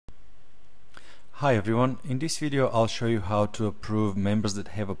Hi everyone, in this video I'll show you how to approve members that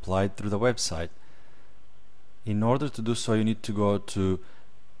have applied through the website. In order to do so, you need to go to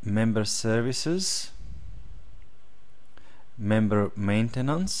Member Services, Member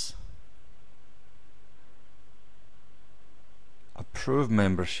Maintenance, Approve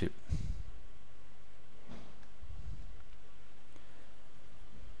Membership.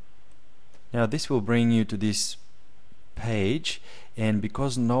 Now this will bring you to this page, and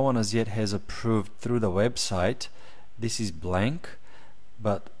because no one as yet has approved through the website, this is blank,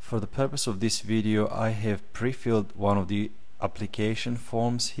 but for the purpose of this video I have pre-filled one of the application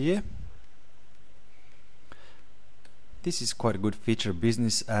forms here. This is quite a good feature,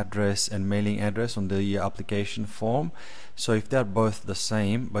 business address and mailing address on the application form. So if they're both the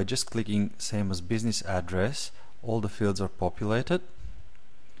same, by just clicking same as business address, all the fields are populated.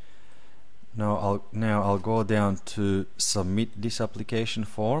 Now I'll go down to submit this application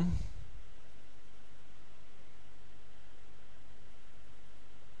form.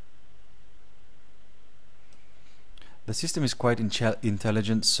 The system is quite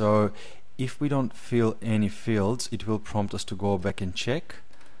intelligent, so if we don't fill any fields, it will prompt us to go back and check.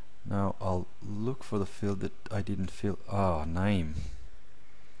 Now I'll look for the field that I didn't fill. Name.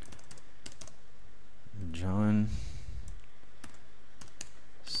 John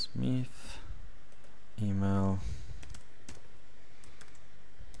Smith. Email.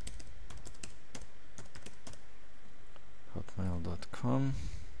 hotmail.com.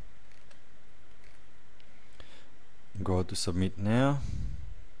 Go to submit now.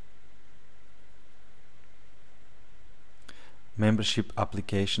 Membership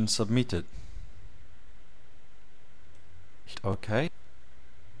application submitted. OK.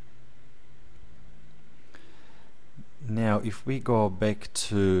 Now if we go back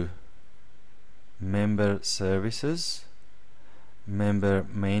to Member Services, Member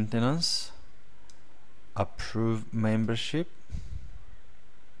Maintenance, Approve Membership,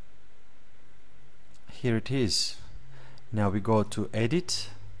 here it is. Now we go to Edit,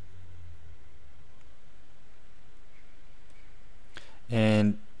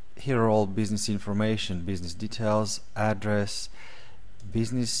 and here are all business information, business details, address,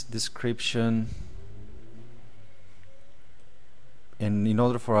 business description. And in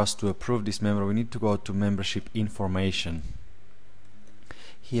order for us to approve this member, we need to go to membership information.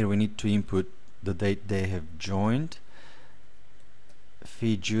 Here we need to input the date they have joined,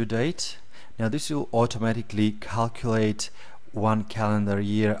 fee due date. Now this will automatically calculate 1 calendar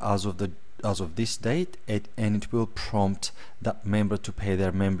year as of this date, and it will prompt that member to pay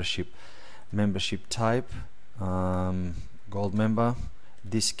their membership. Membership type, gold member.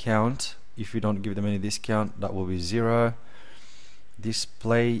 Discount, if you don't give them any discount, that will be 0.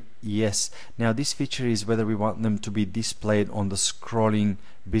 Display, yes. Now this feature is whether we want them to be displayed on the scrolling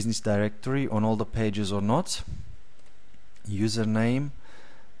business directory on all the pages or not. Username,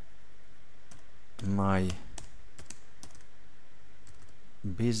 my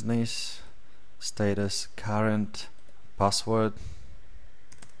business, status current, password.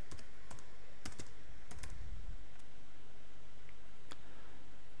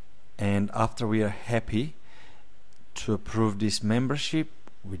 And after we are happy to approve this membership,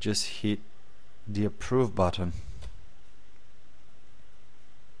 we just hit the approve button.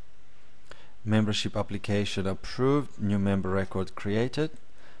 Membership application approved, new member record created.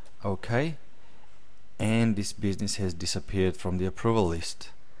 OK, and this business has disappeared from the approval list.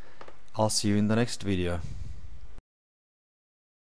 I'll see you in the next video.